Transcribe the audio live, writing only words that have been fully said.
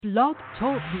Blog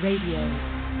Talk Radio.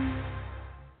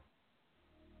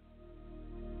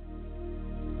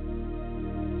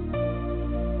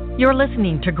 You're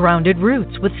listening to Grounded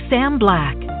Roots with Sam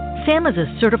Black. Sam is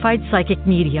a certified psychic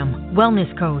medium,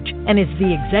 wellness coach, and is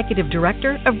the executive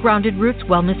director of Grounded Roots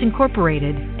Wellness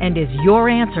Incorporated, and is your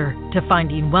answer to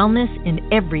finding wellness in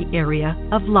every area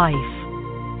of life.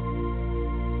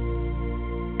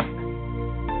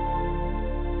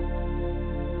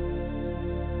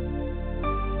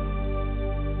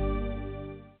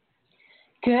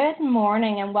 Good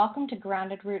morning and welcome to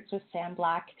Grounded Roots with Sam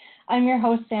Black. I'm your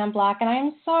host, Sam Black, and I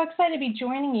am so excited to be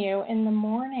joining you in the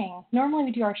morning. Normally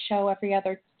we do our show every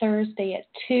other Thursday at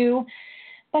 2,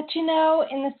 but you know,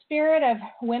 in the spirit of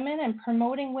women and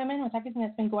promoting women with everything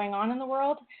that's been going on in the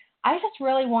world, I just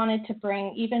really wanted to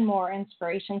bring even more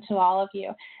inspiration to all of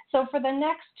you. So for the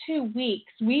next 2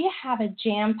 weeks, we have a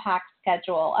jam-packed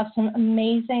schedule of some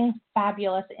amazing,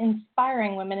 fabulous,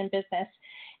 inspiring women in business.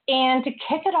 And to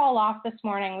kick it all off this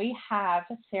morning, we have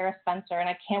Sarah Spencer, and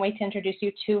I can't wait to introduce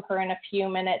you to her in a few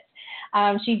minutes.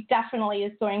 She definitely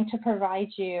is going to provide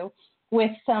you with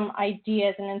some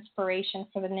ideas and inspiration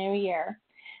for the new year.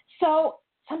 So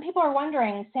some people are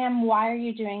wondering, Sam, why are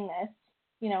you doing this,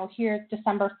 here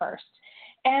December 1st?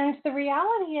 And the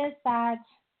reality is that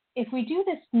if we do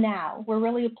this now, we're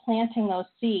really planting those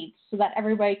seeds so that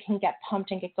everybody can get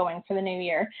pumped and get going for the new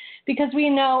year. Because we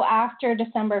know after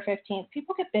December 15th,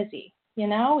 people get busy. We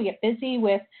get busy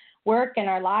with work and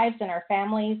our lives and our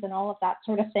families and all of that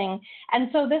sort of thing. And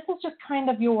so this is just kind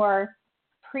of your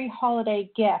pre-holiday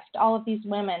gift. All of these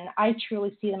women, I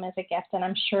truly see them as a gift, and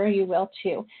I'm sure you will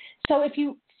too. So if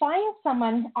you find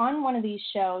someone on one of these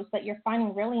shows that you're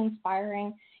finding really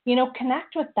inspiring,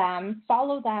 connect with them,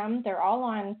 follow them. They're all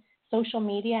on social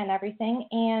media and everything,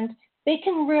 and they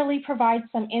can really provide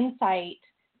some insight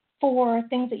for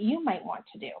things that you might want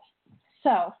to do.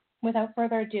 So without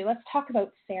further ado, let's talk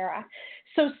about Sarah.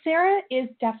 So Sarah is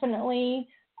definitely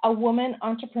a woman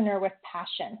entrepreneur with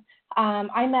passion.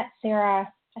 I met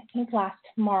Sarah, I think, last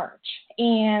March,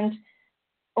 and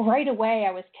right away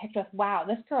I was kicked with, wow,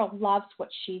 this girl loves what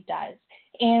she does.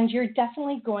 And you're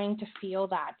definitely going to feel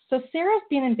that. So Sarah's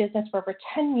been in business for over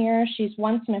 10 years. She's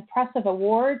won some impressive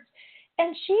awards.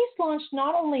 And she's launched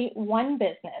not only one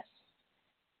business,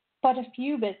 but a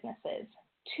few businesses.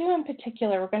 2 in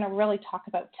particular we're going to really talk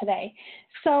about today.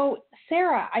 So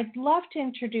Sarah, I'd love to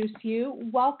introduce you.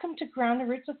 Welcome to Grounded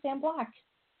Roots with Sam Black.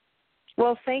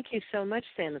 Well, thank you so much,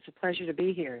 Sam. It's a pleasure to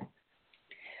be here.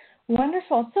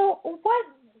 Wonderful. So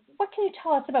what can you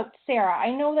tell us about Sarah?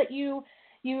 I know that you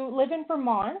live in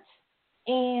Vermont,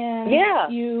 and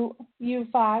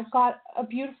you've got a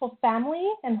beautiful family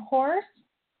and horse.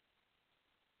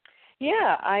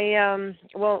 Yeah,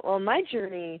 my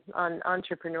journey on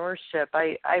entrepreneurship,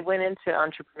 I went into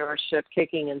entrepreneurship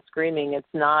kicking and screaming. It's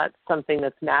not something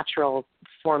that's natural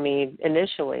for me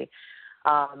initially.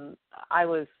 I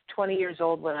was 20 years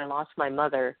old when I lost my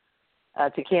mother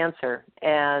to cancer,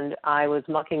 and I was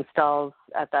mucking stalls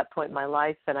at that point in my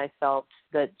life, and I felt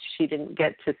that she didn't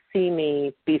get to see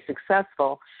me be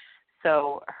successful.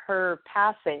 So her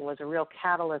passing was a real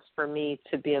catalyst for me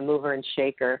to be a mover and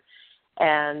shaker.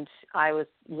 And I was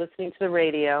listening to the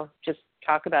radio, just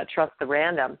talk about trust the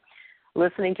random,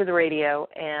 listening to the radio,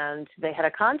 and they had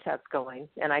a contest going,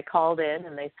 and I called in,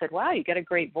 and they said, wow, you got a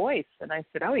great voice. And I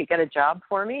said, oh, you got a job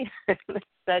for me? And they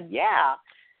said, yeah.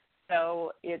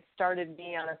 So it started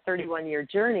me on a 31-year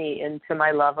journey into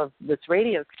my love of this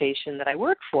radio station that I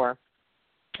work for.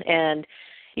 And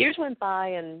years went by,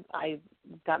 and I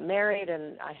got married,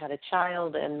 and I had a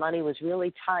child, and money was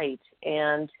really tight.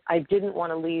 And I didn't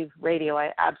want to leave radio.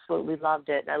 I absolutely loved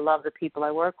it, and I love the people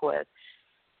I work with.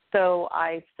 So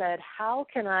I said, how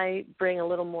can I bring a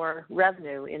little more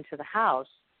revenue into the house?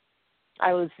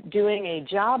 I was doing a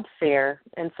job fair,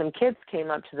 and some kids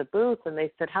came up to the booth, and they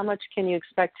said, how much can you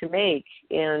expect to make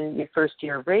in your first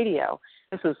year of radio?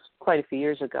 This was quite a few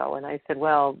years ago. And I said,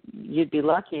 well, you'd be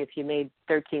lucky if you made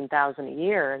 $13,000 a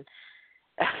year. And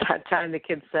at that time, the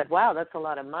kids said, wow, that's a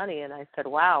lot of money. And I said,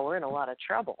 wow, we're in a lot of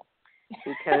trouble.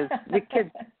 Because the kids,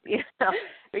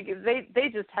 because they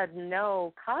just had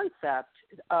no concept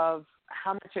of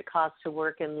how much it costs to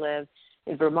work and live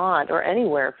in Vermont or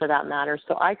anywhere for that matter.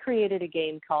 So I created a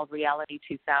game called Reality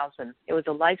 2000. It was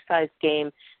a life-size game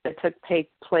that took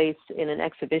place in an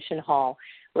exhibition hall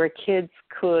where kids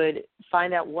could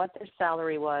find out what their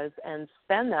salary was and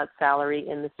spend that salary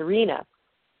in this arena.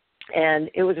 And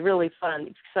it was really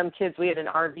fun. Some kids, we had an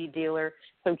RV dealer.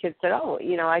 Some kids said, oh,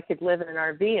 I could live in an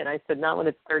RV. And I said, not when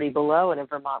it's 30 below in a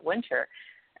Vermont winter.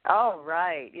 Oh,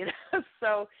 right.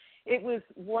 So it was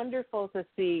wonderful to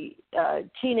see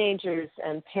teenagers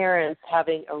and parents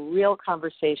having a real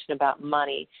conversation about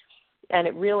money. And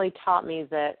it really taught me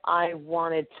that I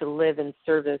wanted to live in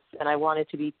service and I wanted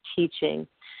to be teaching.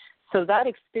 So that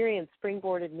experience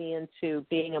springboarded me into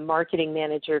being a marketing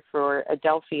manager for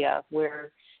Adelphia,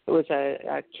 where it was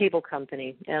a cable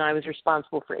company, and I was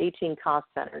responsible for 18 cost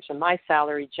centers. And my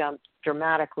salary jumped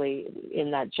dramatically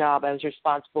in that job. I was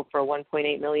responsible for a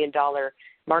 $1.8 million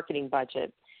marketing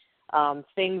budget.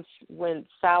 Things went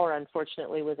sour,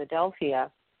 unfortunately, with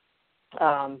Adelphia.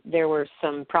 There were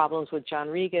some problems with John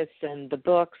Regas and the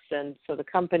books, and so the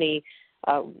company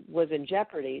was in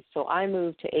jeopardy. So I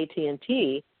moved to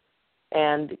AT&T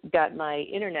and got my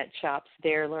internet chops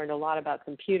there, learned a lot about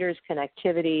computers,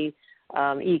 connectivity,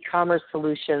 e-commerce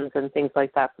solutions, and things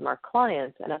like that from our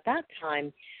clients. And at that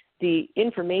time, the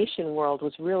information world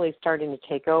was really starting to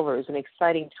take over. It was an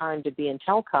exciting time to be in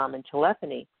telecom and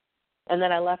telephony. And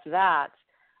then I left that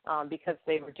because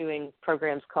they were doing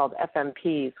programs called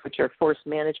FMPs, which are force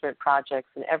management projects.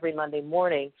 And every Monday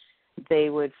morning, they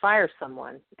would fire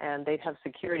someone, and they'd have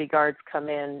security guards come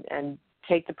in and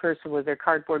take the person with their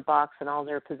cardboard box and all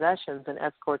their possessions and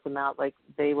escort them out like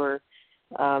they were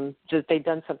just they'd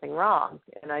done something wrong.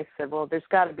 And I said, well, there's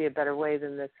got to be a better way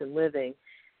than this in living.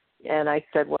 And I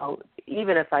said, well,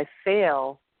 even if I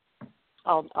fail,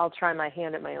 I'll try my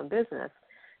hand at my own business.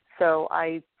 So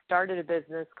I started a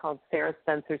business called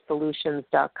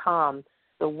SarahSpencerSolutions.com,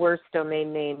 the worst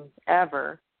domain name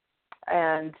ever.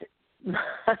 And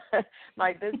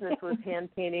my business was hand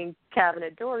painting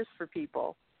cabinet doors for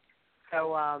people.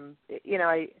 So,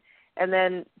 and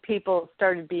then people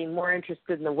started being more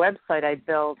interested in the website I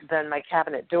built than my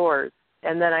cabinet doors.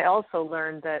 And then I also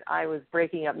learned that I was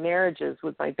breaking up marriages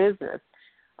with my business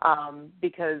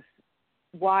because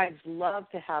wives love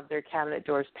to have their cabinet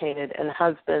doors painted and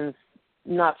husbands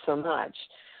not so much.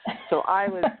 So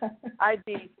I'd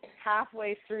be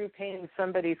halfway through painting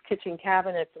somebody's kitchen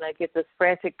cabinets and I'd get this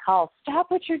frantic call, stop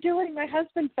what you're doing, my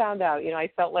husband found out. I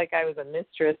felt like I was a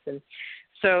mistress. And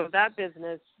so that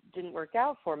business didn't work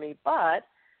out for me. But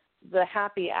the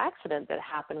happy accident that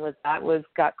happened with that was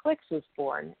Got Clicks was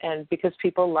born. And because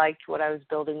people liked what I was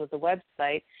building with the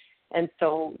website, and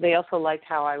so they also liked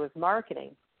how I was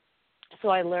marketing. So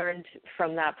I learned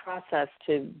from that process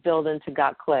to build into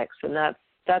Got Clicks. And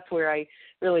that's where I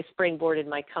really springboarded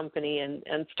my company and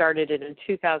started it in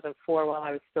 2004 while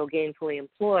I was still gainfully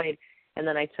employed. And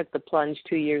then I took the plunge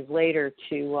 2 years later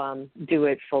to do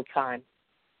it full time.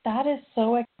 That is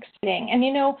so exciting. And,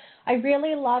 I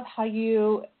really love how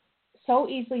you so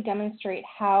easily demonstrate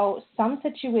how some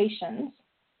situations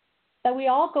that we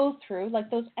all go through, like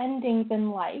those endings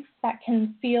in life that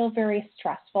can feel very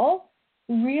stressful,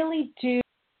 really do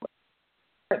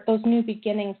those new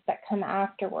beginnings that come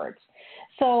afterwards.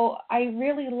 So I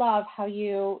really love how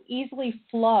you easily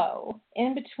flow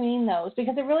in between those,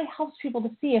 because it really helps people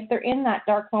to see if they're in that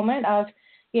dark moment of,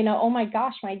 oh my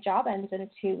gosh, my job ends in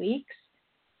 2 weeks.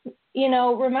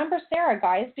 Remember Sarah,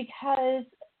 guys, because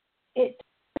it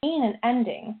doesn't mean an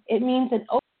ending. It means an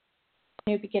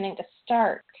new beginning to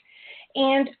start.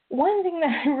 And one thing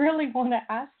that I really want to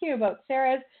ask you about,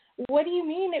 Sarah, is what do you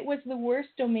mean it was the worst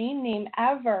domain name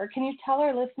ever? Can you tell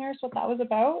our listeners what that was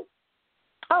about?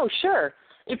 Oh, sure.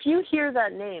 If you hear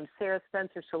that name,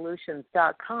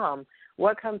 SarahSpencerSolutions.com,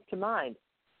 what comes to mind?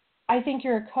 I think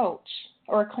you're a coach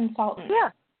or a consultant. Yeah.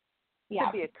 Yeah.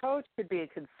 Could be a coach, could be a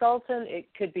consultant. It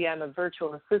could be I'm a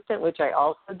virtual assistant, which I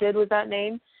also did with that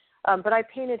name. But I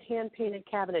hand-painted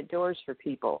cabinet doors for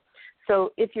people.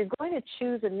 So if you're going to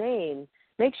choose a name,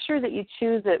 make sure that you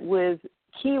choose it with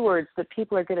keywords that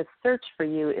people are going to search for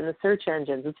you in the search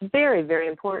engines. It's very, very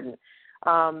important.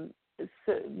 So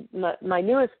my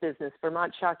newest business,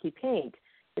 Vermont Chalky Paint,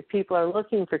 if people are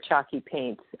looking for chalky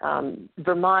paint,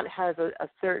 Vermont has a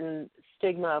certain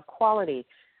stigma of quality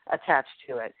attached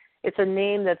to it. It's a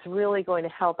name that's really going to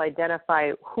help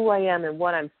identify who I am and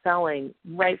what I'm selling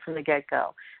right from the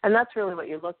get-go. And that's really what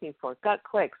you're looking for. Got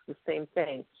Clicks, the same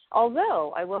thing.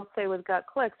 Although I will say with Got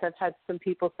Clicks, I've had some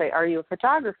people say, are you a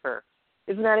photographer?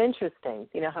 Isn't that interesting?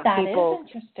 How that people, is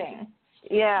interesting.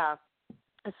 Yeah.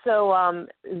 So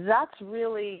that's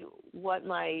really what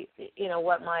my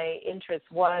interest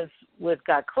was with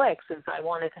Got Clicks, is I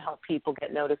wanted to help people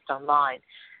get noticed online.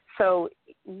 So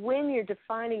when you're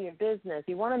defining your business,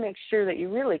 you want to make sure that you're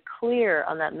really clear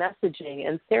on that messaging.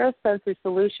 And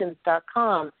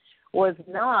SarahSpencerSolutions.com was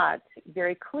not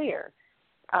very clear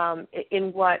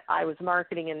in what I was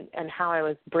marketing and how I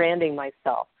was branding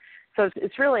myself. So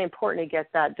it's really important to get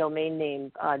that domain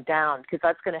name down, because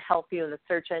that's going to help you in the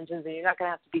search engines, and you're not going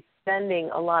to have to be spending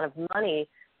a lot of money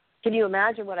can you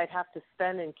imagine what I'd have to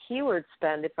spend in keyword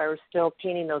spend if I were still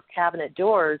painting those cabinet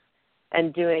doors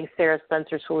and doing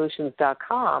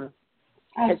sarahspencersolutions.com?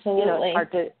 Absolutely.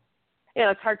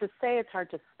 It's hard to say, it's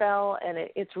hard to spell, and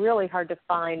it's really hard to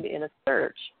find in a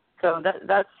search. So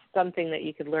that's something that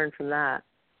you could learn from that.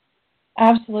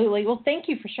 Absolutely. Well, thank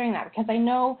you for sharing that, because I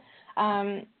know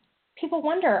people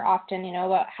wonder often,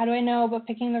 about how do I know about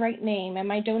picking the right name and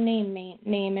my domain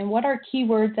name, and what are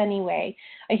keywords anyway?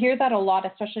 I hear that a lot,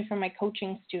 especially from my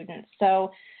coaching students.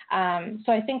 So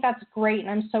I think that's great, and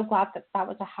I'm so glad that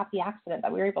was a happy accident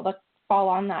that we were able to fall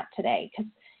on that today,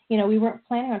 because we weren't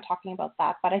planning on talking about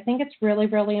that, but I think it's really,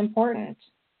 really important.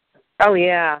 Oh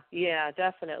yeah,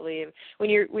 definitely. When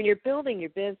you're building your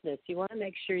business, you want to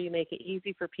make sure you make it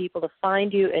easy for people to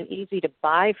find you and easy to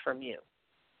buy from you.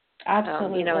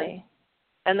 Absolutely.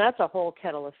 And that's a whole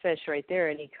kettle of fish right there,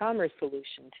 an e-commerce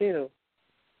solution too.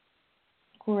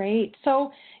 Great.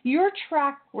 So your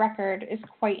track record is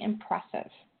quite impressive.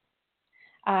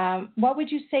 What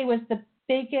would you say was the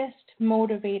biggest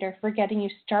motivator for getting you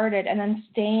started and then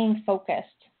staying focused?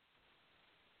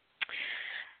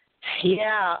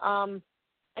 Yeah,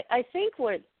 I think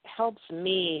what helps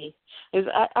me is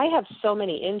I have so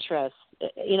many interests.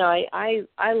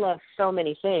 I love so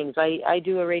many things. I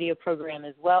do a radio program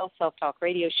as well, self-talk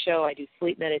radio show. I do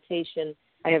sleep meditation.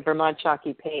 I have Vermont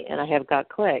Chalky Paint, and I have Got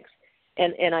Clicks.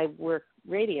 And I work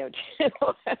radio too.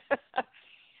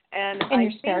 And in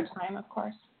your spare time, of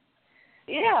course.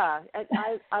 Yeah,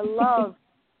 I love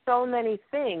so many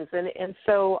things, and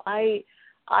so I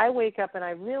wake up and I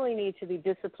really need to be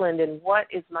disciplined in what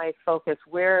is my focus,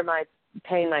 where am I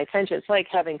paying my attention. It's like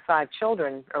having 5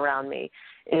 children around me,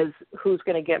 is who's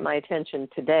going to get my attention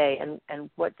today and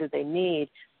what do they need.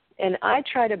 And I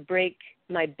try to break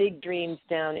my big dreams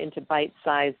down into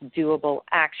bite-sized, doable,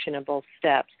 actionable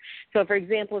steps. So, for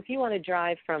example, if you want to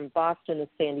drive from Boston to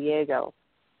San Diego,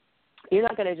 you're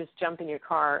not going to just jump in your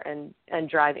car and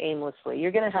drive aimlessly.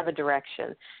 You're going to have a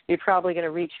direction. You're probably going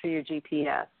to reach for your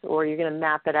GPS, or you're going to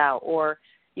map it out. Or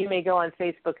you may go on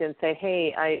Facebook and say,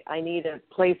 hey, I need a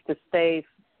place to stay.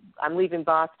 I'm leaving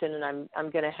Boston, and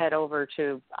I'm going to head over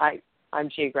to I'm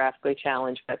geographically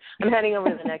challenged, but I'm heading over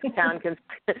to the next town.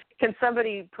 Can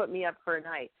somebody put me up for a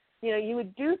night? You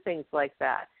would do things like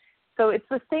that. So it's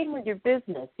the same with your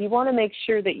business. You want to make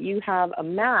sure that you have a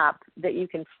map that you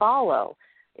can follow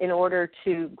in order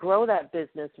to grow that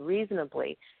business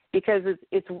reasonably, because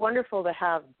it's wonderful to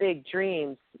have big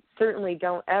dreams. Certainly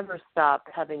don't ever stop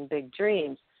having big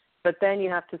dreams, but then you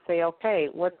have to say, okay,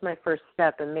 what's my first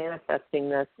step in manifesting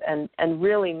this and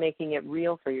really making it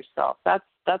real for yourself? That's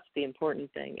the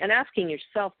important thing, and asking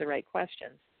yourself the right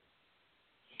questions.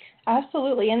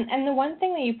 Absolutely. And the one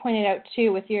thing that you pointed out,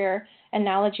 too, with your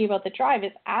analogy about the drive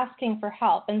is asking for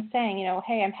help and saying,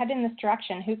 hey, I'm heading this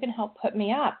direction. Who can help put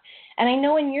me up? And I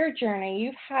know in your journey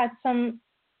you've had some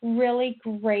really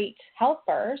great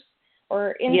helpers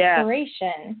or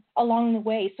inspiration along the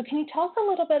way. So can you tell us a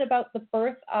little bit about the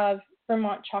birth of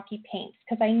Vermont Chalky Paints?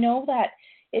 Because I know that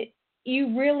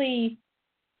you really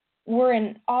were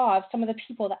in awe of some of the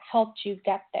people that helped you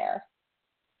get there.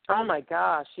 Oh my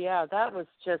gosh, yeah, that was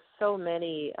just so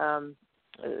many.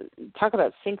 Talk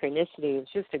about synchronicity.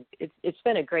 It's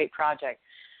been a great project.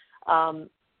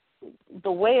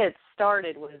 The way it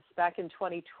started was back in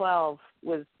 2012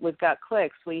 with Got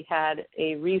Clicks. We had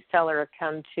a reseller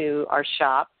come to our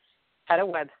shop, had a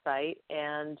website,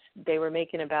 and they were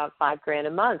making about $5,000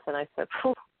 a month. And I said,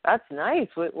 that's nice.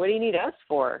 What do you need us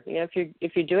for?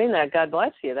 If you're doing that, God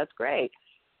bless you. That's great.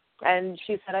 And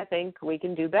she said, I think we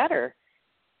can do better.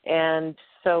 And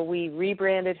so we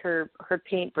rebranded her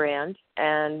paint brand,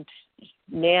 and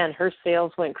man, her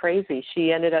sales went crazy.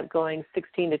 She ended up going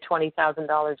 $16,000 to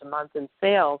 $20,000 a month in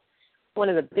sales. One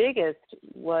of the biggest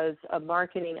was a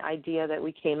marketing idea that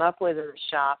we came up with in the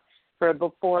shop for a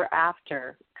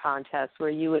before-after contest, where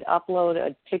you would upload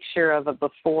a picture of a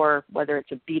before, whether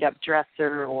it's a beat-up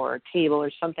dresser or a table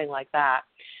or something like that.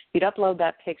 You'd upload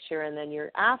that picture and then your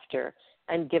after,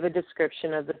 and give a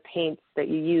description of the paints that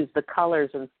you use, the colors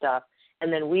and stuff.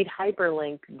 And then we'd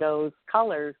hyperlink those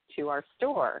colors to our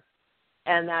store.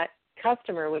 And that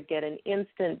customer would get an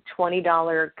instant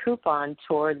 $20 coupon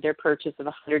toward their purchase of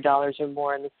 $100 or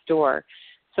more in the store.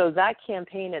 So that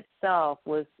campaign itself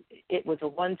was a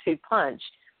 1-2 punch.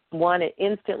 One, it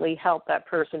instantly helped that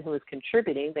person who was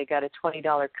contributing. They got a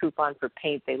 $20 coupon for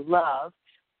paint they love.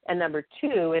 And number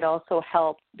 2, it also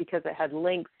helped because it had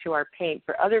links to our paint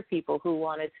for other people who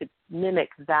wanted to mimic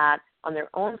that on their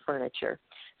own furniture.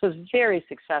 So it was very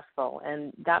successful,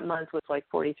 and that month was like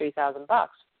 $43,000.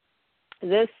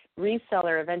 This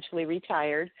reseller eventually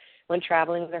retired, went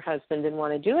traveling with her husband, didn't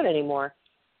want to do it anymore.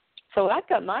 So that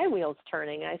got my wheels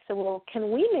turning. I said, well,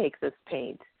 can we make this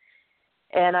paint?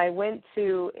 And I went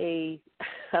to a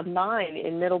mine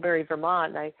in Middlebury, Vermont,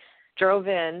 and I drove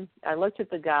in. I looked at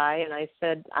the guy, and I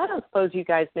said, I don't suppose you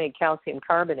guys make calcium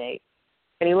carbonate.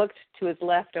 And he looked to his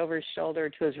left, over his shoulder,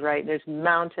 to his right, and there's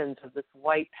mountains of this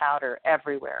white powder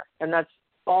everywhere. And that's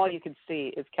all you could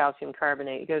see is calcium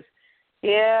carbonate. He goes,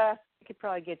 yeah, I could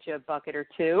probably get you a bucket or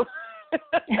two.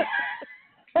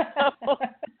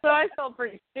 So I felt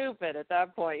pretty stupid at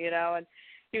that point, and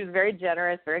he was very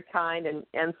generous, very kind,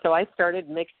 and so I started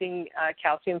mixing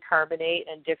calcium carbonate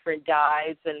and different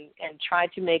dyes and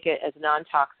tried to make it as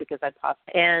non-toxic as I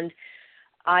possibly. And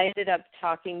I ended up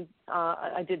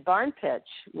I did Barn Pitch,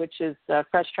 which is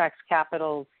Fresh Tracks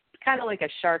Capital's, kind of like a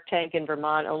Shark Tank in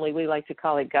Vermont, only we like to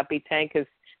call it Guppy Tank because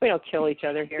we don't kill each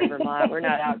other here in Vermont. We're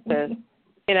not out to...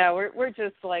 we're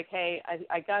just like, hey,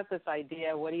 I got this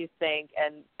idea. What do you think?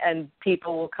 And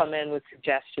people will come in with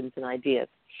suggestions and ideas.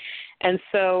 And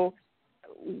so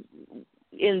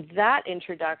in that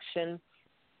introduction,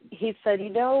 he said,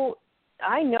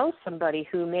 I know somebody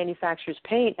who manufactures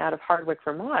paint out of Hardwick,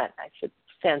 Vermont. I said,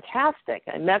 fantastic.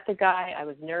 I met the guy. I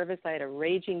was nervous. I had a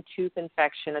raging tooth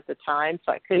infection at the time,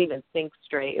 so I couldn't even think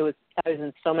straight. I was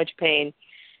in so much pain.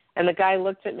 And the guy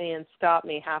looked at me and stopped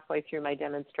me halfway through my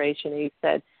demonstration. And he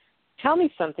said, tell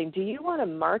me something. Do you want to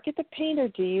market the paint or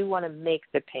do you want to make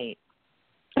the paint?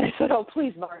 I said, oh,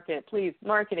 please market. Please,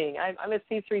 marketing. I'm a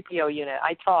C3PO unit.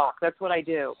 I talk. That's what I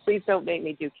do. Please don't make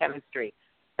me do chemistry.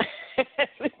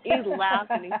 He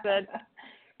laughed and he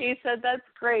said, that's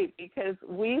great because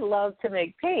we love to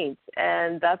make paint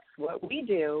and that's what we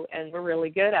do and we're really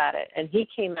good at it. And he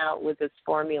came out with this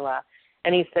formula.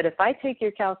 And he said, if I take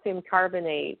your calcium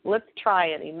carbonate, let's try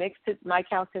it. He mixed my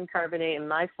calcium carbonate and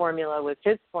my formula with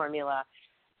his formula,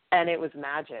 and it was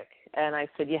magic. And I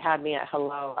said, you had me at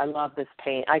hello. I love this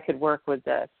paint. I could work with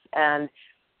this. And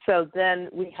so then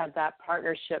we had that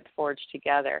partnership forged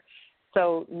together.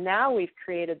 So now we've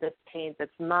created this paint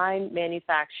that's mine,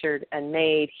 manufactured, and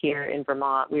made here in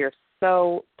Vermont. We are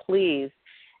so pleased.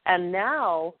 And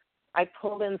now I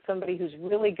pulled in somebody who's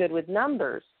really good with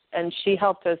numbers. And she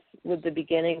helped us with the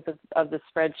beginnings of the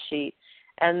spreadsheet.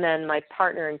 And then my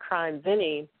partner in crime,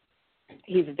 Vinny,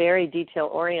 he's very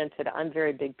detail-oriented. I'm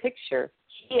very big picture.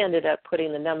 He ended up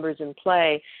putting the numbers in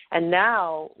play. And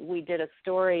now we did a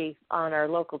story on our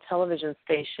local television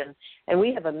station, and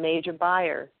we have a major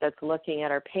buyer that's looking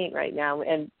at our paint right now.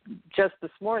 And just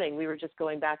this morning, we were just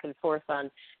going back and forth on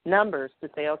numbers to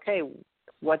say, okay,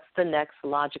 what's the next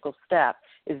logical step?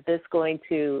 Is this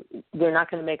we're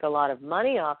not going to make a lot of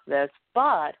money off this,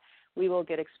 but we will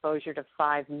get exposure to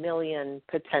 5 million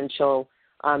potential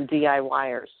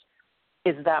DIYers.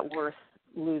 Is that worth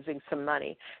losing some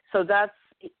money? So that's,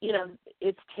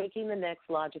 it's taking the next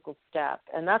logical step,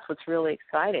 and that's what's really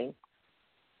exciting.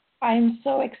 I'm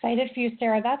so excited for you,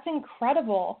 Sarah. That's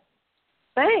incredible.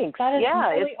 Thanks. That is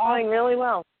really it's awesome. going really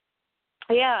well.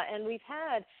 Yeah, and we've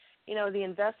had the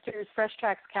investors, Fresh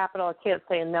Tracks Capital, I can't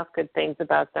say enough good things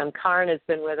about them. Karn has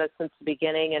been with us since the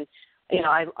beginning, and,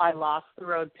 I lost the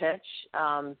road pitch,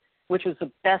 which was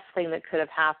the best thing that could have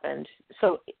happened.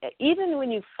 So even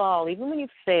when you fall, even when you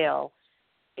fail,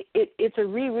 it's a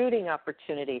rerouting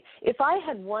opportunity. If I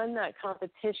had won that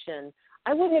competition,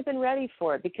 I wouldn't have been ready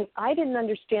for it because I didn't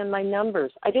understand my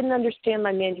numbers. I didn't understand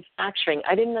my manufacturing.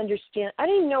 I didn't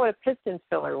even know what a piston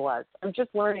filler was. I'm just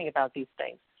learning about these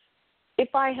things.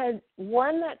 If I had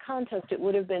won that contest, it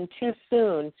would have been too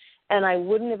soon, and I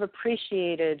wouldn't have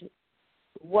appreciated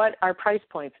what our price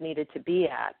points needed to be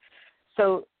at.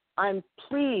 So I'm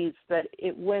pleased that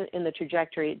it went in the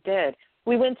trajectory it did.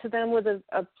 We went to them with a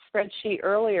spreadsheet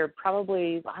earlier,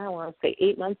 probably, I don't want to say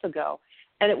 8 months ago,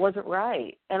 and it wasn't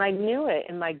right. And I knew it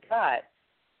in my gut.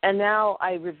 And now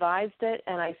I revised it,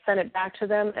 and I sent it back to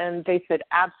them, and they said,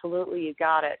 absolutely, you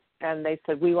got it. And they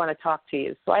said, we want to talk to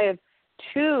you. So I have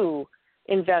 2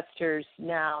 investors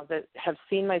now that have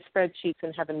seen my spreadsheets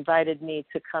and have invited me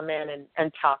to come in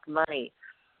and talk money.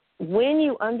 When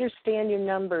you understand your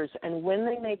numbers and when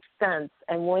they make sense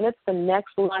and when it's the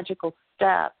next logical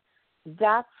step,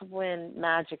 that's when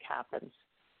magic happens.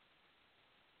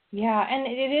 Yeah, and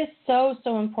it is so,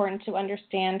 so important to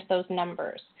understand those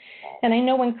numbers. And I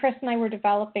know when Chris and I were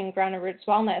developing Grounded Roots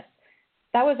Wellness,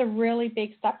 that was a really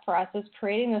big step for us, is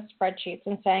creating the spreadsheets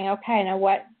and saying, okay, now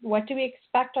what do we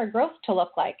expect our growth to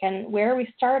look like, and where are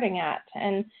we starting at,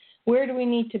 and where do we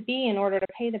need to be in order to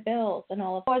pay the bills and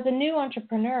all of that. As a new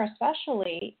entrepreneur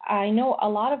especially, I know a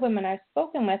lot of women I've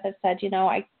spoken with have said,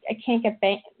 I can't get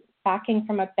backing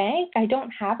from a bank. I don't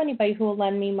have anybody who will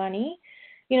lend me money.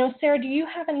 Sarah, do you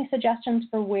have any suggestions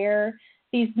for where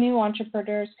these new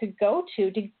entrepreneurs could go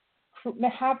to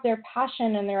have their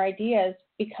passion and their ideas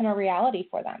become a reality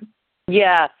for them.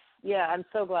 Yes. Yeah, I'm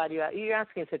so glad you're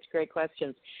asking such great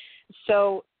questions.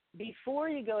 So before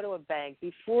you go to a bank,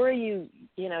 before you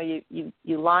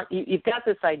launch, you've got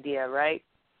this idea, right?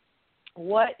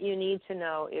 What you need to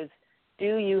know is,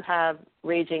 do you have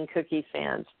raging cookie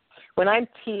fans? When I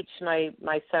teach my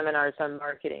seminars on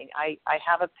marketing, I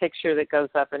have a picture that goes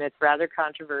up, and it's rather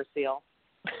controversial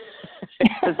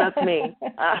because that's me.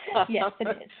 Yes, it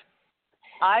is.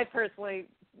 I personally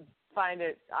find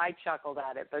it, I chuckled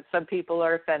at it, but some people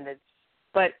are offended.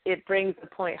 But it brings the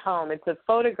point home. It's a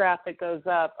photograph that goes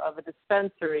up of a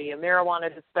dispensary, a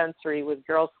marijuana dispensary with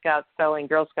Girl Scouts selling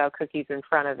Girl Scout cookies in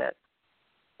front of it.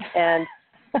 And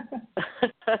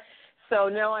so,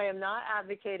 no, I am not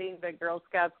advocating that Girl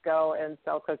Scouts go and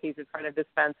sell cookies in front of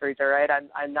dispensaries, all right?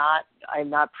 I'm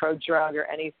not pro-drug or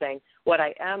anything. What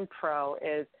I am pro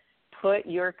is put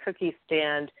your cookie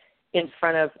stand in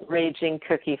front of raging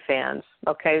cookie fans,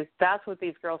 okay? That's what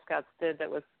these Girl Scouts did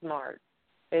that was smart,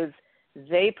 is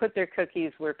they put their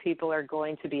cookies where people are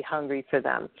going to be hungry for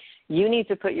them. You need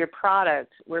to put your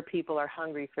product where people are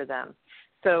hungry for them.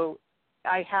 So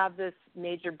I have this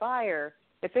major buyer.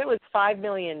 If it was 5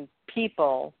 million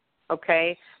people,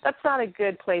 okay, that's not a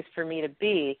good place for me to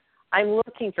be. I'm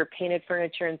looking for painted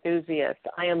furniture enthusiasts.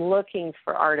 I am looking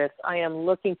for artists. I am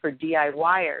looking for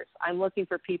DIYers. I'm looking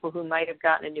for people who might have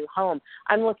gotten a new home.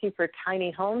 I'm looking for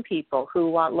tiny home people who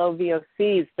want low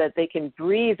VOCs that they can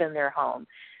breathe in their home.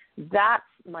 That's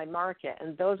my market,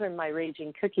 and those are my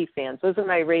raging cookie fans. Those are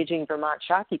my raging Vermont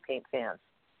chalky paint fans.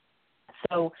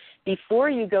 So before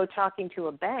you go talking to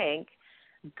a bank,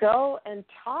 go and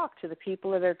talk to the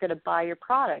people that are going to buy your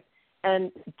product.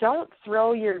 And don't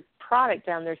throw your product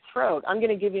down their throat. I'm going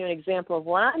to give you an example of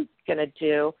what I'm going to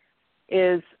do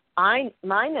is my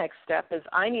next step is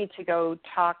I need to go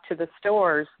talk to the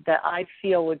stores that I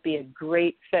feel would be a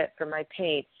great fit for my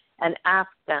paint and ask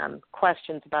them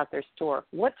questions about their store.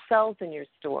 What sells in your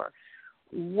store?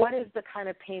 What is the kind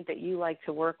of paint that you like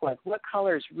to work with? What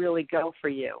colors really go for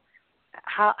you?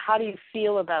 How do you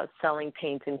feel about selling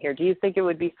paint in here? Do you think it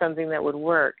would be something that would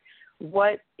work?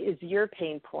 What is your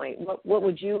pain point? What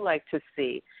would you like to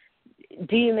see?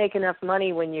 Do you make enough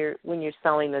money when you're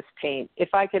selling this paint?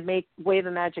 If I could wave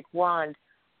a magic wand,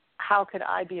 how could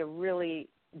I be a really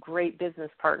great business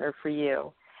partner for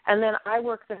you? And then I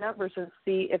work the numbers and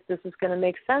see if this is going to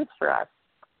make sense for us.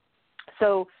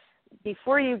 So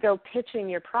before you go pitching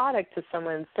your product to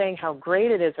someone and saying how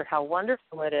great it is or how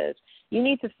wonderful it is, you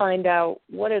need to find out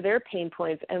what are their pain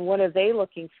points and what are they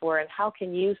looking for and how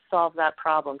can you solve that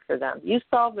problem for them. You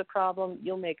solve the problem,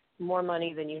 you'll make more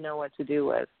money than you know what to do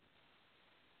with.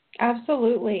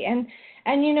 Absolutely. And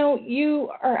you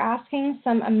are asking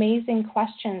some amazing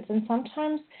questions, and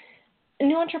sometimes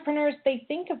new entrepreneurs, they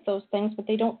think of those things, but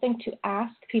they don't think to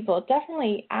ask people.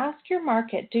 Definitely ask your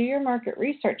market, do your market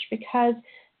research, because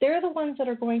they're the ones that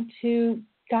are going to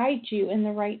guide you in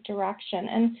the right direction.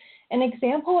 And an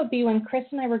example would be when Chris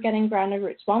and I were getting Grounded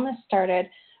Roots Wellness started,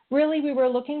 really we were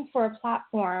looking for a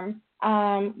platform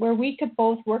where we could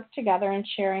both work together in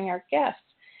sharing our gifts.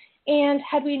 And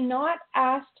had we not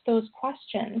asked those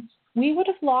questions, we would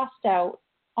have lost out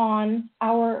on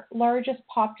our largest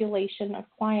population of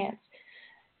clients,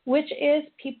 which is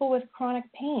people with chronic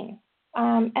pain.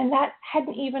 And that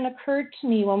hadn't even occurred to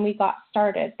me when we got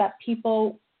started, that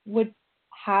people would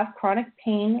have chronic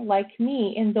pain like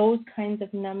me in those kinds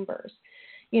of numbers.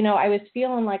 I was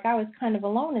feeling like I was kind of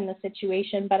alone in the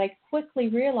situation, but I quickly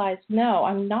realized, no,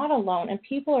 I'm not alone, and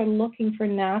people are looking for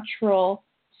natural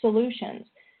solutions.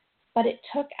 But it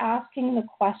took asking the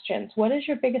questions. What is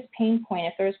your biggest pain point?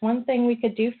 If there's one thing we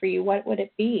could do for you, what would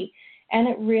it be? And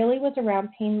it really was around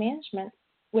pain management,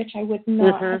 which I would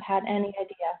not have had any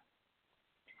idea.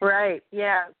 Right,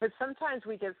 yeah. But sometimes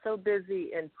we get so busy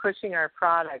in pushing our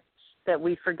product that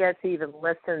we forget to even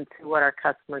listen to what our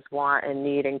customers want and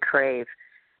need and crave.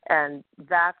 And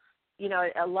that's,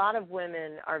 a lot of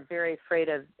women are very afraid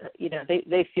of,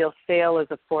 they feel sale is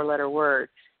a 4-letter word.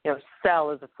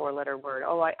 Sell is a 4-letter word.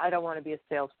 Oh, I don't want to be a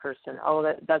salesperson.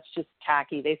 Oh, that's just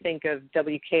tacky. They think of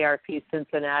WKRP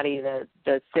Cincinnati,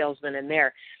 the salesman in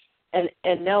there. And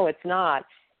no, it's not.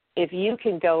 If you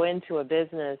can go into a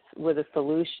business with a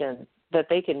solution that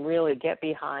they can really get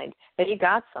behind, then you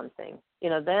got something.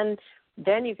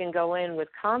 Then you can go in with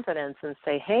confidence and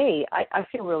say, hey, I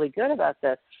feel really good about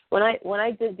this. When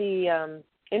I did the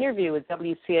interview with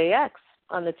WCAX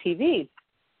on the TV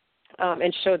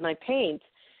and showed my paint,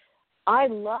 I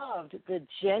loved the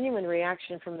genuine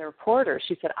reaction from the reporter.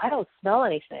 She said, I don't smell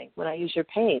anything when I use your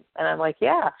paint. And I'm like,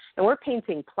 yeah. And we're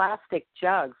painting plastic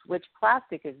jugs, which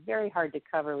plastic is very hard to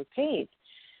cover with paint.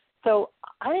 So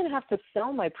I didn't have to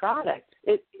sell my product.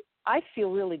 I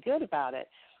feel really good about it.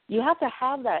 You have to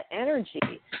have that energy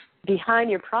behind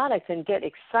your product and get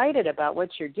excited about what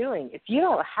you're doing. If you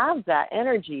don't have that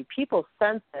energy, people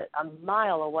sense it a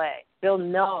mile away. They'll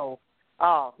know,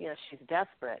 oh, she's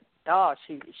desperate. Oh,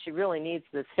 she really needs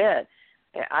this hit.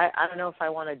 I don't know if I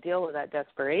want to deal with that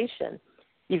desperation.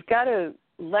 You've got to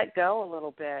let go a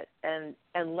little bit and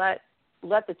let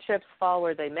the chips fall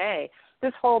where they may.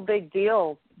 This whole big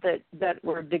deal that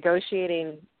we're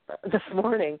negotiating this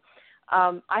morning,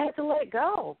 I had to let it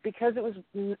go because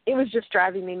it was just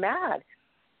driving me mad.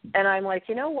 And I'm like,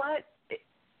 you know what?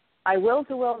 I will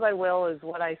to will thy will is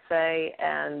what I say,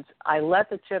 and I let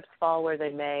the chips fall where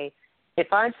they may. If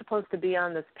I'm supposed to be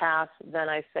on this path, then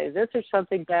I say, this or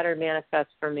something better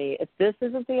manifests for me. If this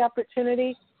isn't the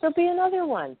opportunity, there'll be another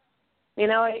one.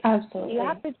 Absolutely.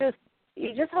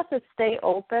 You just have to stay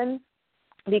open,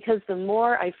 because the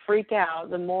more I freak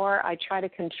out, the more I try to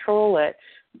control it,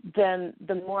 then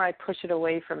the more I push it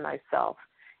away from myself.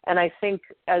 And I think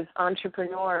as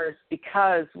entrepreneurs,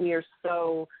 because we are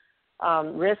so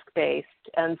risk-based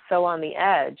and so on the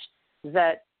edge,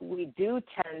 that we do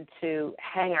tend to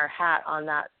hang our hat on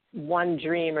that one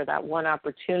dream or that one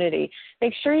opportunity.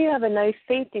 Make sure you have a nice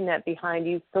safety net behind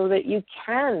you so that you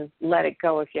can let it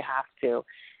go if you have to,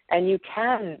 and you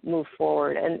can move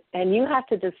forward. And you have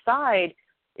to decide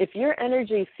if your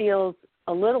energy feels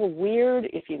a little weird,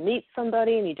 if you meet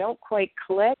somebody and you don't quite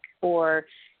click, or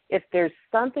if there's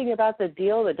something about the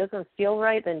deal that doesn't feel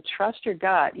right, then trust your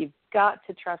gut. You've got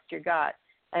to trust your gut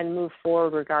and move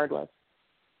forward regardless.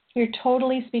 You're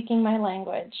totally speaking my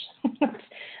language.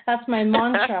 That's my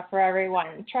mantra for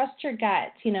everyone. Trust your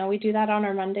gut. We do that on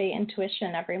our Monday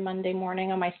Intuition every Monday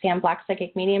morning on my Sam Black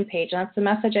Psychic Medium page. And that's the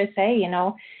message I say,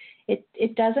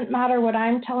 it doesn't matter what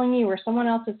I'm telling you or someone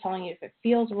else is telling you. If it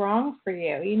feels wrong for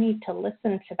you, you need to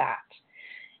listen to that.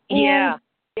 And,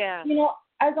 yeah.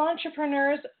 As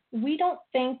entrepreneurs, we don't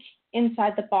think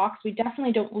inside the box. We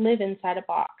definitely don't live inside a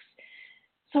box.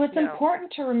 So it's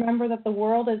important to remember that the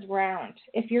world is round.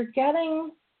 If you're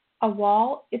getting a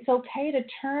wall, it's okay to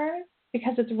turn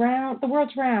because it's round. The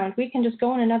world's round. We can just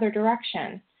go in another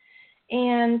direction.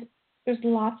 And there's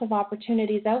lots of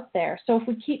opportunities out there. So if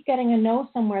we keep getting a no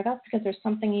somewhere, that's because there's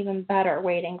something even better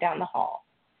waiting down the hall.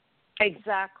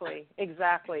 Exactly.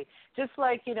 Just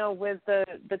like, with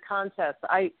the contest,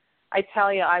 I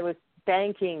tell you, I was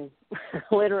banking,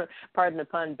 literally, pardon the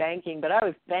pun, banking, but I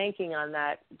was banking on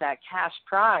that cash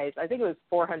prize. I think it was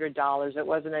 $400. It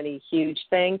wasn't any huge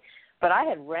thing, but I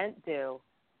had rent due,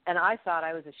 and I thought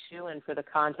I was a shoo-in for the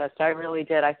contest. I really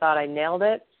did. I thought I nailed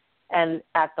it, and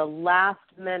at the last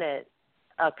minute,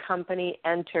 a company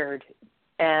entered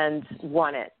and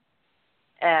won it,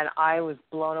 and I was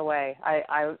blown away.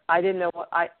 I didn't know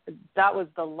that was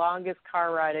the longest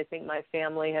car ride I think my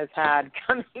family has had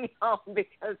coming home,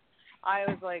 because I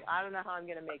was like, I don't know how I'm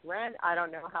going to make rent. I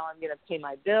don't know how I'm going to pay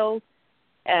my bills.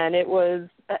 And it was,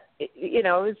 it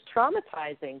was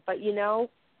traumatizing. But,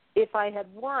 if I had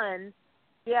won,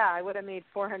 I would have made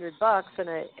 $400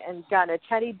 and gotten a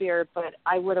teddy bear, but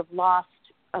I would have lost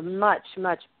a much,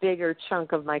 much bigger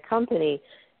chunk of my company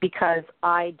because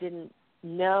I didn't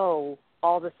know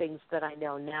all the things that I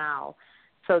know now.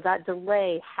 So that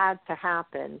delay had to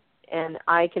happen. And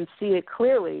I can see it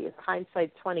clearly. It's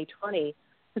hindsight 2020.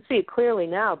 I can see it clearly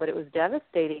now, but it was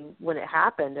devastating when it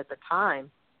happened at the time.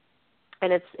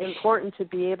 And it's important to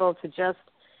be able to just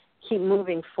keep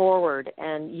moving forward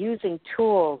and using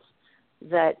tools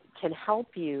that can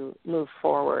help you move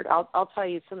forward. I'll tell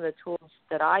you some of the tools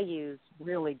that I use,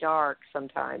 really dark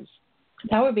sometimes.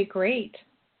 That would be great.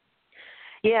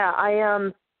 Yeah,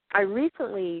 I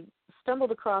recently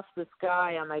stumbled across this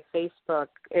guy on my Facebook.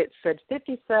 It said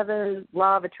 57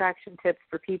 law of attraction tips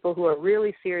for people who are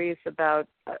really serious about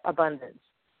abundance.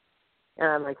 And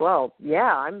I'm like, well,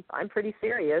 yeah, I'm pretty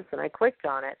serious, and I clicked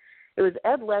on it. It was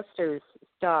Ed Lester's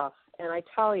stuff, and I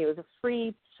tell you, it was a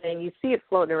free thing. You see it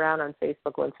floating around on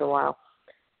Facebook once in a while.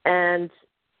 And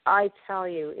I tell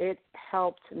you, it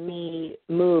helped me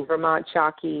move Vermont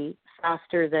Jockey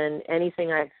faster than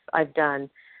anything I've done.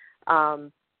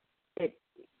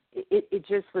 It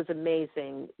just was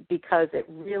amazing because it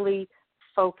really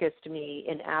focused me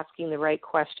in asking the right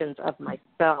questions of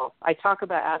myself. I talk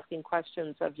about asking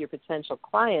questions of your potential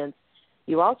clients.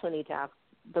 You also need to ask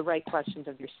the right questions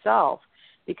of yourself,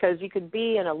 because you could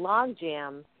be in a log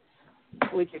jam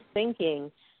with your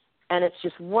thinking, and it's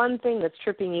just one thing that's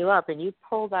tripping you up, and you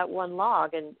pull that one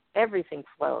log and everything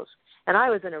flows. And I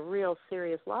was in a real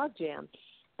serious log jam.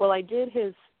 Well, I did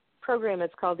his program.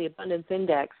 It's called the Abundance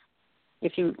Index.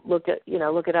 If you look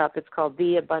it up, it's called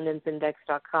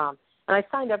theabundanceindex.com. And I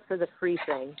signed up for the free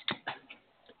thing.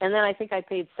 And then I think I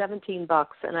paid $17,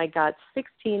 and I got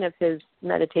 16 of his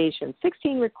meditations,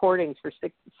 16 recordings for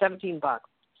 $17. And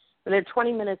they're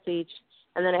 20 minutes each.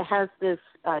 And then it has this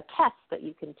test that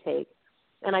you can take.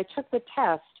 And I took the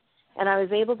test, and I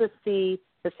was able to see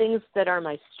the things that are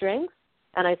my strengths,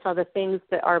 and I saw the things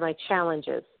that are my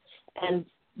challenges. And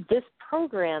this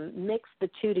program mixed the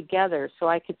two together so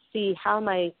I could see how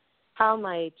my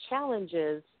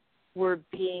challenges were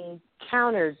being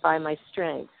countered by my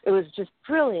strengths. It was just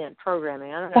brilliant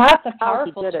programming. I don't know That's a how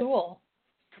he powerful did it. tool.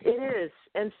 It is.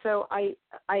 And so I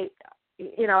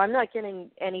I'm not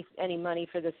getting any money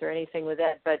for this or anything with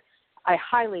it, but I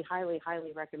highly, highly,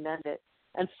 highly recommend it.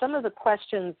 And some of the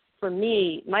questions for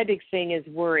me, my big thing is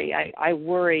worry. I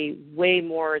worry way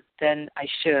more than I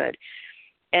should.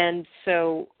 And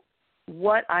so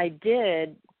what I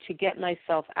did to get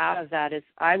myself out of that is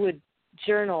I would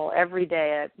journal every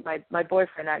day. My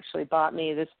boyfriend actually bought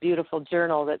me this beautiful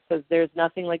journal that says "There's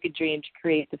nothing like a dream to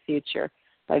create the future"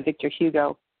 by Victor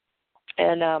Hugo.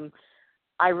 And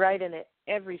I write in it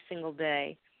every single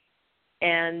day.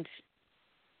 And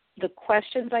the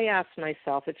questions I ask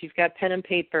myself, if you've got pen and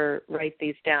paper, write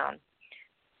these down.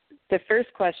 The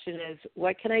first question is,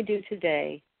 what can I do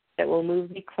today that will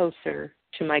move me closer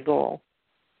to my goal?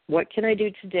 What can I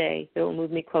do today that will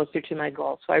move me closer to my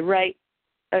goal? So I write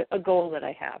a goal that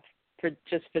I have for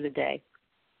the day.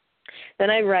 Then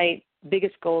I write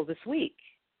biggest goal this week,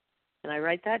 and I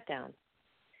write that down.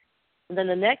 And then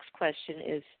the next question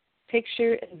is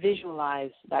picture and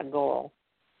visualize that goal.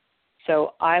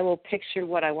 So I will picture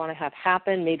what I want to have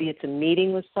happen. Maybe it's a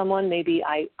meeting with someone. Maybe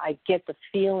I get the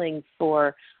feeling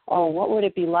for, what would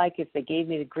it be like if they gave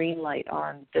me the green light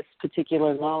on this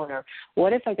particular loan? Or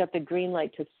what if I got the green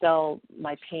light to sell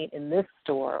my paint in this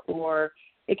store? Or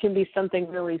it can be something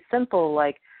really simple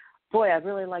like, boy, I'd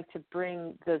really like to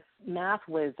bring this math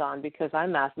whiz on because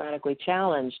I'm mathematically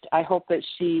challenged. I hope that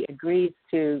she agrees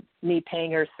to me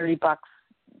paying her $30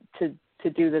 to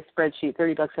do the spreadsheet,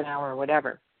 $30 an hour or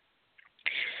whatever.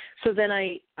 So then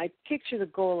I picture the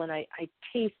goal and I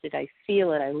taste it, I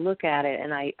feel it, I look at it,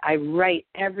 and I write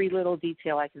every little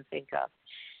detail I can think of.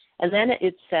 And then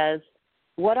it says,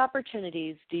 what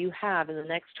opportunities do you have in the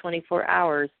next 24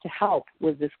 hours to help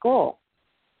with this goal?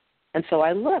 And so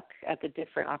I look at the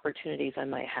different opportunities I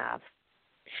might have.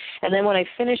 And then when I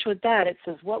finish with that, it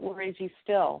says, what worries you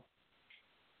still?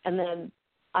 And then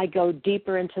I go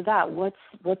deeper into that. What's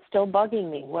still bugging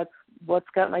me? What's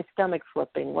got my stomach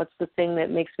flipping? What's the thing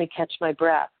that makes me catch my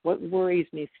breath? What worries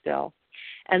me still?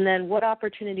 And then what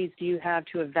opportunities do you have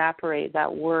to evaporate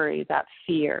that worry, that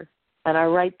fear? And I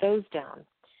write those down.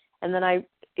 And then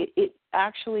it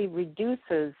actually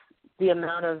reduces the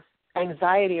amount of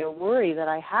anxiety or worry that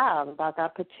I have about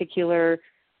that particular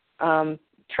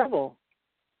trouble.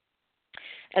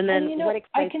 And then what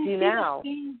excites you now?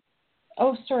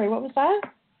 Oh, sorry, what was that?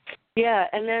 Yeah,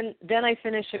 and then I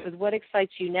finish it with what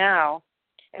excites you now,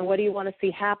 and what do you want to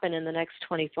see happen in the next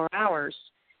 24 hours?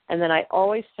 And then I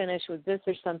always finish with this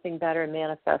or something better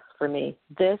manifests for me.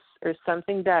 This or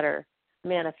something better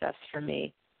manifests for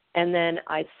me. And then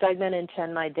I segment and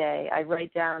intend my day. I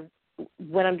write down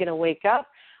when I'm going to wake up.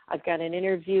 I've got an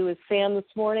interview with Sam this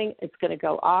morning. It's going to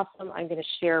go awesome. I'm going to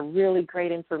share really great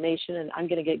information, and I'm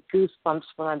going to get goosebumps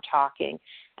when I'm talking.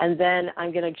 And then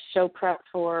I'm going to show prep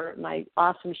for my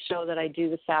awesome show that I do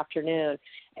this afternoon.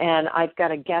 And I've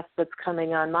got a guest that's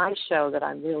coming on my show that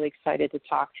I'm really excited to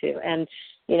talk to. And,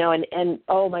 and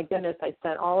oh, my goodness, I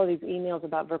sent all of these emails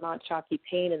about Vermont Chalky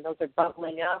Paint, and those are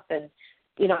bubbling up. And,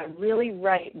 I really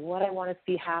write what I want to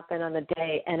see happen on the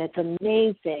day. And it's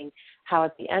amazing how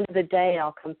at the end of the day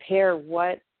I'll compare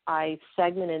what I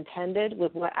segment intended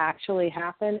with what actually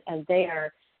happened, and they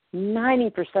are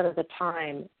 90% of the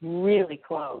time really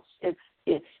close.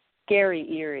 It's scary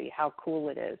eerie how cool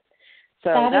it is.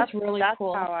 So that's really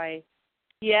cool. How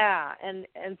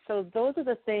and so those are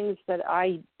the things that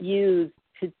I use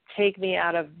to take me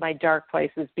out of my dark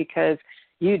places, because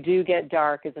you do get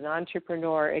dark as an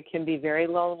entrepreneur. It can be very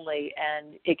lonely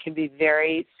and it can be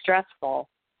very stressful.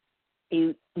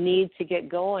 You need to get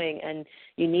going, and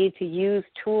you need to use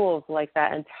tools like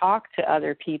that and talk to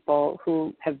other people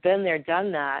who have been there,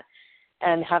 done that,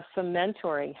 and have some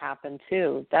mentoring happen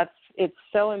too. It's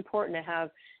so important to have,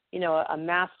 a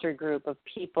master group of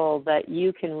people that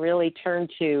you can really turn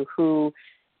to who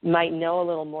might know a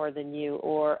little more than you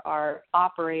or are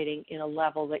operating in a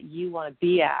level that you want to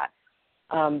be at.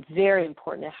 Very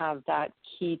important to have that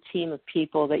key team of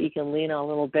people that you can lean on a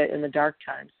little bit in the dark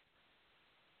times.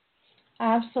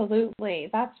 Absolutely.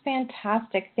 That's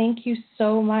fantastic. Thank you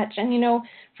so much. And,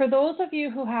 for those of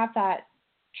you who have that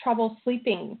trouble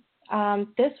sleeping,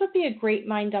 this would be a great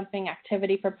mind dumping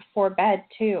activity for before bed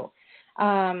too.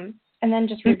 And then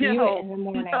just review it in the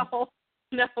morning.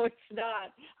 No, it's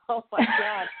not. Oh my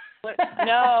God.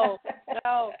 No.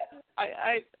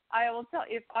 I will tell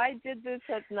you, if I did this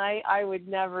at night, I would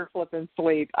never flip and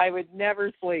sleep. I would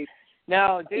never sleep.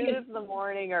 No, do this in the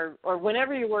morning or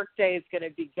whenever your work day is going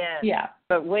to begin. Yeah.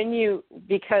 But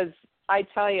because I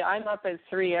tell you, I'm up at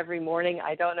 3 every morning.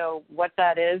 I don't know what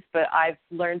that is, but I've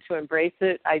learned to embrace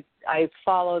it. I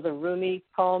follow the Rumi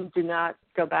poem, "Do not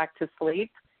go back to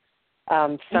sleep."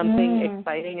 Something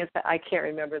exciting is that I can't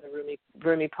remember the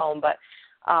Rumi poem, but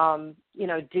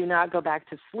do not go back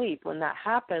to sleep. When that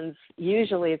happens,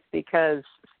 usually it's because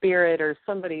spirit or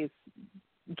somebody's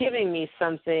giving me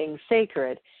something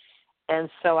sacred. And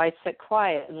so I sit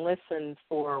quiet and listen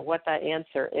for what that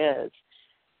answer is.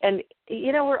 And,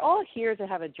 we're all here to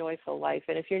have a joyful life.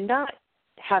 And if you're not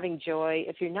having joy,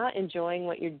 if you're not enjoying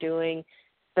what you're doing,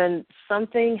 then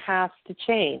something has to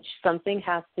change. Something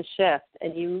has to shift.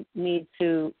 And you need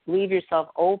to leave yourself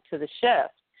open to the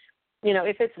shift.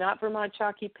 If it's not Vermont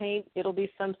chalky paint, it'll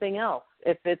be something else.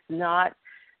 If it's not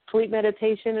sleep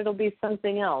meditation, it'll be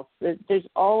something else. There's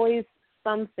always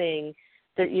something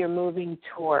that you're moving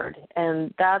toward.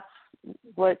 And that's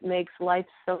what makes life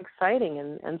so exciting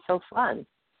and so fun.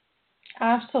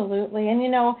 Absolutely. And,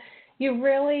 you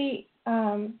really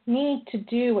need to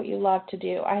do what you love to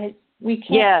do. We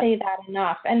can't say that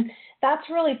enough. And that's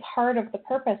really part of the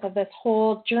purpose of this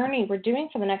whole journey we're doing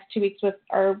for the next 2 weeks with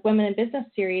our Women in Business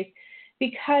series,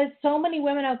 because so many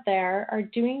women out there are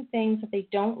doing things that they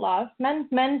don't love,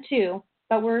 men too,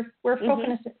 but we're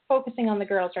focusing on the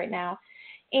girls right now.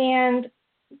 And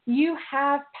you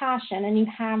have passion and you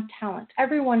have talent.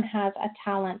 Everyone has a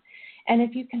talent. And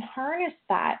if you can harness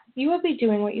that, you will be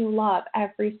doing what you love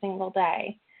every single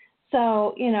day.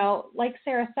 So, like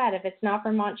Sarah said, if it's not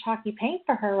Vermont chalky paint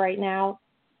for her right now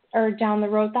or down the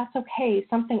road, that's okay.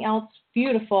 Something else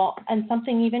beautiful and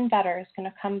something even better is going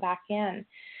to come back in.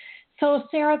 So,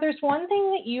 Sarah, there's one thing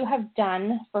that you have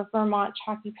done for Vermont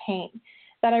chalky paint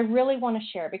that I really want to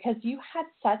share, because you had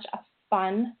such a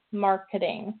fun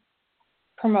marketing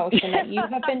promotion that you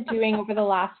have been doing over the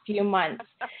last few months.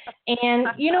 And,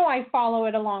 I follow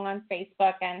it along on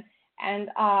Facebook, and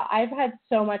I've had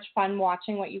so much fun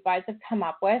watching what you guys have come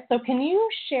up with. So can you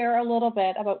share a little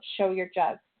bit about Show Your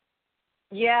Jugs?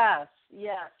 Yes.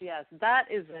 That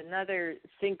is another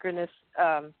synchronous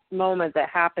moment that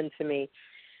happened to me.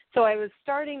 So I was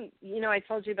starting, I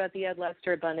told you about the Ed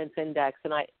Lester Abundance Index,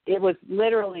 and it was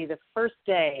literally the first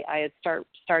day I had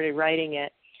started writing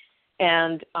it,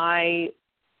 and I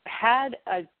had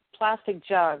a plastic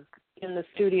jug in the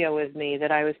studio with me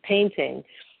that I was painting,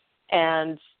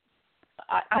 and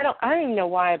I don't even know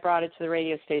why I brought it to the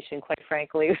radio station, quite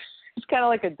frankly. It's kind of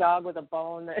like a dog with a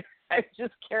bone that I was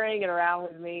just carrying it around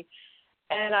with me,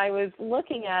 and I was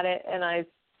looking at it, and I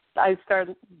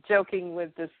started joking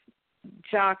with this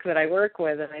jock that I work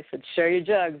with, and I said, "Show your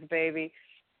jugs, baby."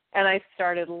 And I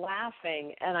started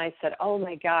laughing, and I said, "Oh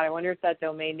my God, I wonder if that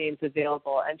domain name's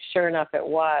available." And sure enough, it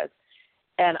was.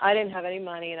 And I didn't have any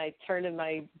money, and I turned to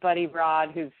my buddy Rod,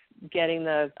 who's getting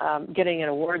an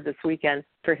award this weekend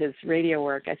for his radio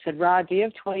work. I said, "Rod, do you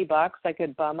have $20 I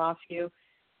could bum off you?"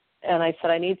 And I said,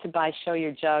 "I need to buy Show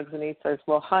Your Jugs." And he says,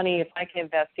 "Well, honey, if I can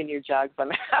invest in your jugs, I'm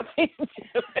happy to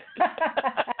do it."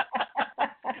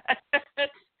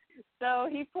 So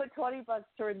he put $20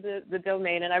 toward the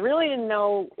domain, and I really didn't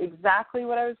know exactly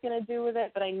what I was going to do with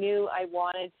it, but I knew I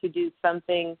wanted to do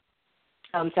something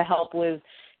to help with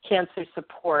cancer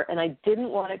support, and I didn't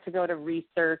want it to go to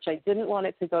research. I didn't want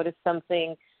it to go to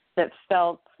something that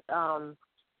felt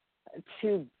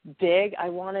too big. I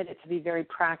wanted it to be very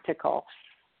practical,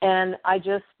 and I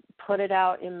just put it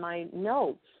out in my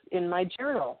notes, in my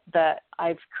journal, that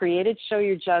I've created Show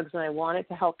Your Jugs, and I want it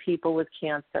to help people with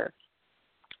cancer.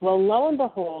 Well, lo and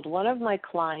behold, one of my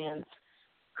clients,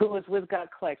 who was with Gut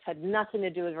Clicks, had nothing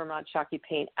to do with Vermont chalky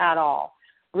paint at all,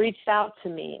 reached out to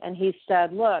me, and he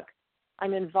said, "Look,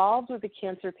 I'm involved with the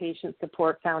Cancer Patient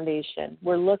Support Foundation.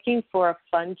 We're looking for a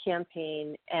fun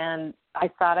campaign, and I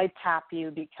thought I'd tap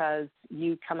you because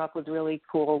you come up with really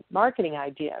cool marketing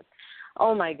ideas."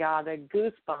 Oh, my God, the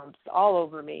goosebumps all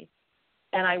over me.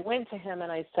 And I went to him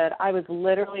and I said, "I was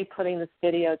literally putting this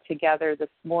video together this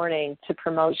morning to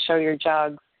promote Show Your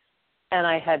Jugs, and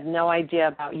I had no idea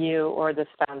about you or this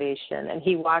foundation." And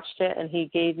he watched it, and he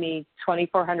gave me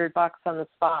 $2,400 on the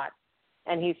spot.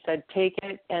 And he said, "Take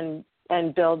it and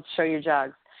build Show Your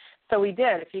Jugs." So we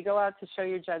did. If you go out to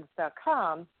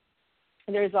showyourjugs.com,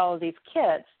 there's all of these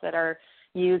kits that are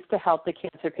used to help the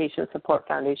Cancer Patient Support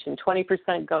Foundation.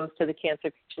 20% goes to the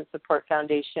Cancer Patient Support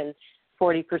Foundation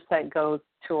 40% goes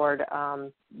toward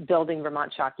building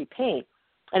Vermont Chalky Paint.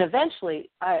 And eventually,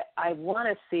 I want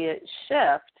to see it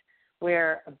shift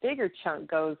where a bigger chunk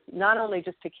goes not only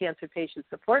just to Cancer Patient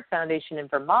Support Foundation in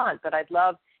Vermont, but I'd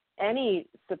love any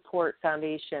support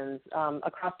foundations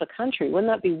across the country.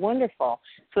 Wouldn't that be wonderful?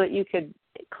 So that you could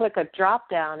click a drop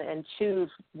down and choose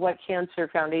what cancer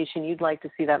foundation you'd like to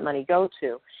see that money go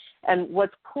to. And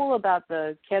what's cool about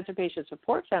the Cancer Patient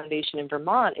Support Foundation in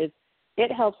Vermont is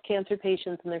it helps cancer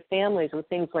patients and their families with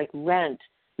things like rent,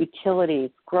 utilities,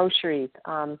 groceries.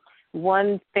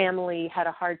 One family had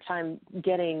a hard time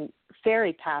getting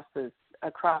ferry passes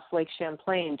across Lake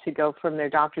Champlain to go from their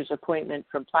doctor's appointment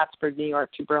from Plattsburgh, New York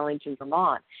to Burlington,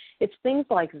 Vermont. It's things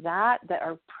like that that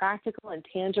are practical and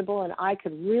tangible, and I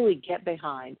could really get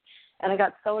behind. And I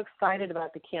got so excited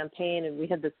about the campaign, and we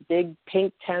had this big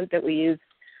pink tent that we used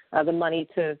the money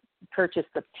to purchase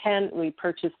the tent. We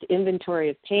purchased inventory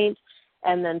of paint,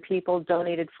 and then people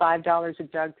donated $5 a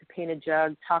jug to paint a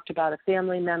jug, talked about a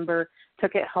family member,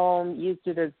 took it home, used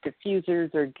it as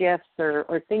diffusers or gifts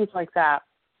or things like that.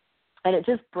 And it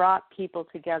just brought people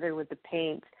together with the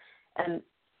paint. And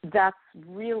that's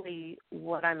really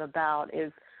what I'm about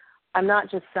is I'm not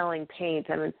just selling paint.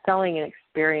 I'm selling an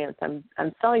experience. I'm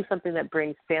selling something that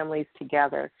brings families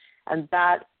together. And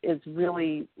that is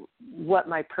really what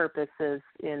my purpose is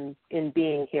in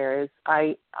being here is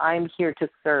I'm here to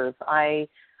serve. I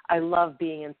love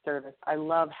being in service. I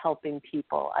love helping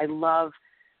people. I love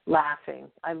laughing.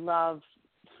 I love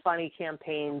funny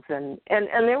campaigns, and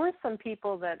there were some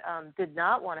people that did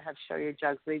not want to have Show Your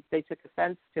Jugs. They took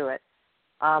offense to it.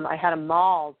 I had a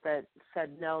mall that said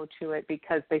no to it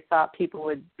because they thought people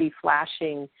would be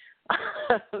flashing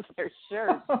their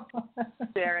shirts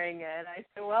staring it. I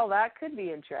said, well, that could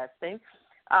be interesting.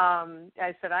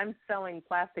 I said, I'm selling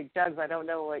plastic jugs. I don't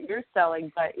know what you're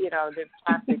selling, but, the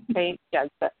plastic paint jugs.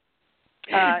 But,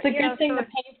 it's a good thing the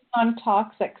paint's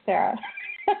non-toxic, Sarah.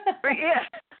 Yeah.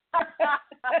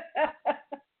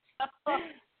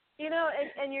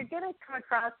 And you're going to come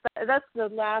across that's the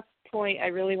last point I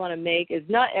really want to make is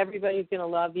not everybody's going to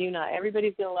love you. Not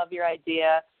everybody's going to love your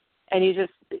idea. And you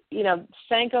just,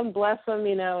 thank them, bless them,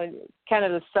 and kind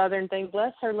of the Southern thing,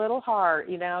 bless her little heart,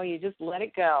 you just let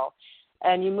it go.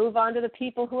 And you move on to the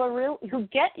people who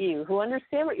get you, who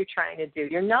understand what you're trying to do.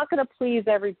 You're not going to please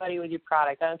everybody with your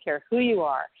product. I don't care who you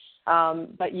are.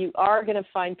 But you are going to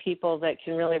find people that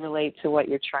can really relate to what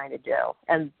you're trying to do.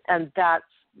 And that's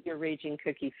your Raging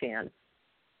Cookie fan.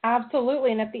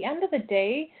 Absolutely. And at the end of the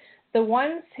day, the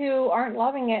ones who aren't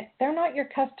loving it, they're not your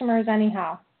customers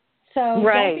anyhow. So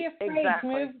right, don't be afraid.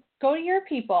 exactly. Go to your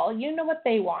people. You know what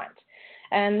they want.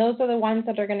 And those are the ones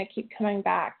that are going to keep coming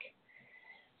back.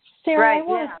 Sarah, right, I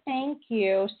want to thank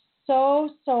you so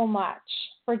much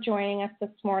for joining us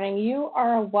this morning. You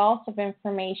are a wealth of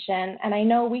information, and I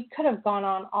know we could have gone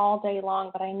on all day long,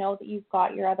 but I know that you've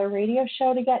got your other radio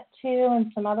show to get to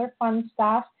and some other fun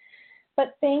stuff.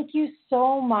 But thank you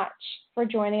so much for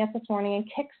joining us this morning and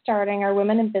kickstarting our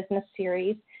Women in Business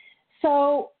series.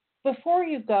 So before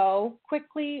you go,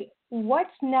 quickly,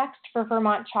 what's next for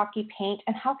Vermont Chalky Paint,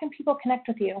 and how can people connect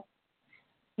with you?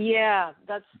 Yeah,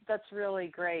 that's really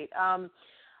great.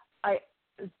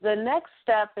 The next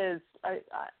step is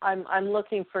I'm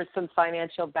looking for some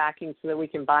financial backing so that we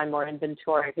can buy more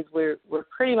inventory because we're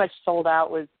pretty much sold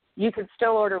out. You can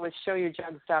still order with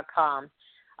showyourjugs.com.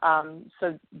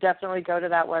 So definitely go to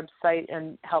that website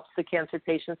and helps the Cancer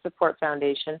Patient Support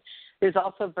Foundation. There's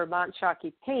also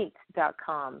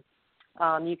VermontChalkyPaint.com.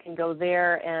 You can go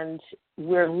there, and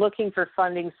we're looking for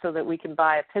funding so that we can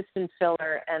buy a piston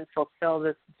filler and fulfill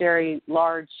this very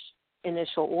large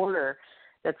initial order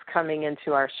that's coming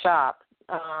into our shop.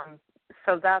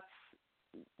 So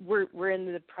we're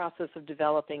in the process of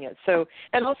developing it. So,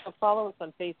 and also follow us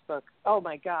on Facebook. Oh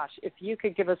my gosh, if you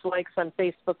could give us likes on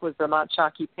Facebook with Vermont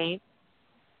Chalky Paint,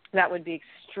 that would be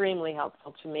extremely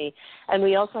helpful to me. And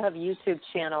we also have a YouTube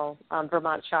channel,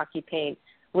 Vermont Chalky Paint.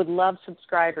 Would love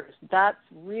subscribers. That's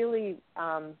really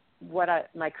what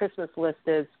my Christmas list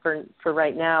is for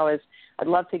right now is I'd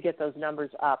love to get those numbers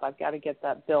up. I've got to get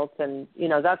that built, and,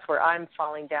 that's where I'm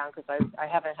falling down because I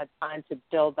haven't had time to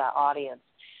build that audience.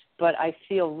 But I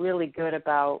feel really good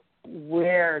about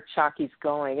where Chalky's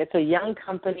going. It's a young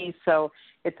company, so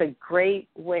it's a great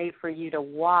way for you to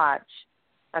watch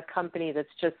a company that's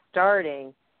just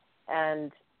starting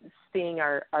and seeing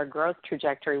our growth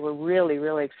trajectory. We're really,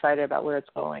 really excited about where it's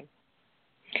going.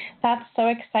 That's so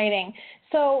exciting.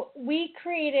 So we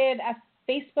created a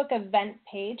Facebook event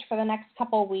page for the next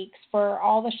couple of weeks for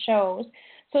all the shows.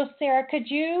 So Sarah, could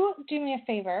you do me a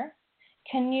favor?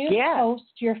 Can you post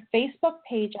your Facebook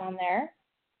page on there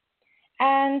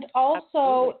And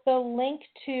also Absolutely. the link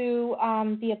to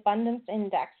the Abundance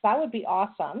Index. That would be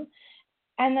awesome.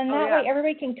 And then that way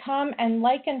everybody can come and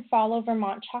like and follow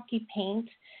Vermont Chalky Paint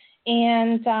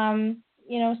and,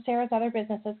 Sarah's other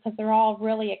businesses, because they're all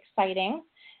really exciting.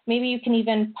 Maybe you can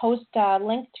even post a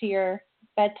link to your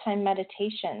bedtime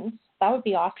meditations. That would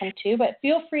be awesome too. But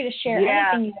feel free to share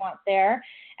anything you want there.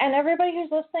 And everybody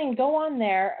who's listening, go on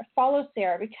there, follow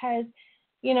Sarah, because,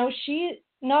 she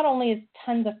not only is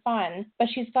tons of fun, but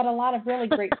she's got a lot of really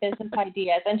great business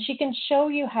ideas, and she can show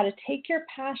you how to take your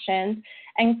passions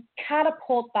and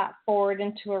catapult that forward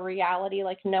into a reality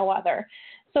like no other.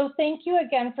 So thank you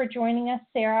again for joining us,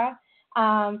 Sarah.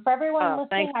 For everyone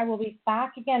listening, I will be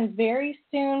back again very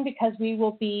soon, because we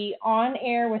will be on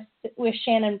air with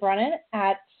Shannon Brunning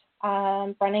at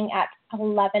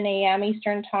 11 a.m.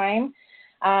 Eastern Time,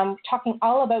 talking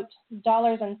all about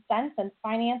dollars and cents and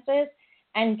finances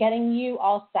and getting you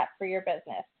all set for your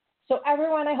business. So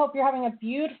everyone, I hope you're having a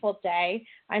beautiful day.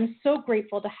 I'm so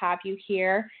grateful to have you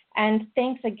here. And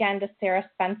thanks again to Sarah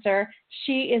Spencer.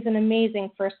 She is an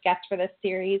amazing first guest for this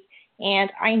series. And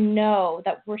I know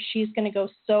that she's going to go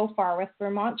so far with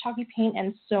Vermont Chalky Paint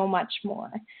and so much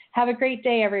more. Have a great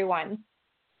day, everyone.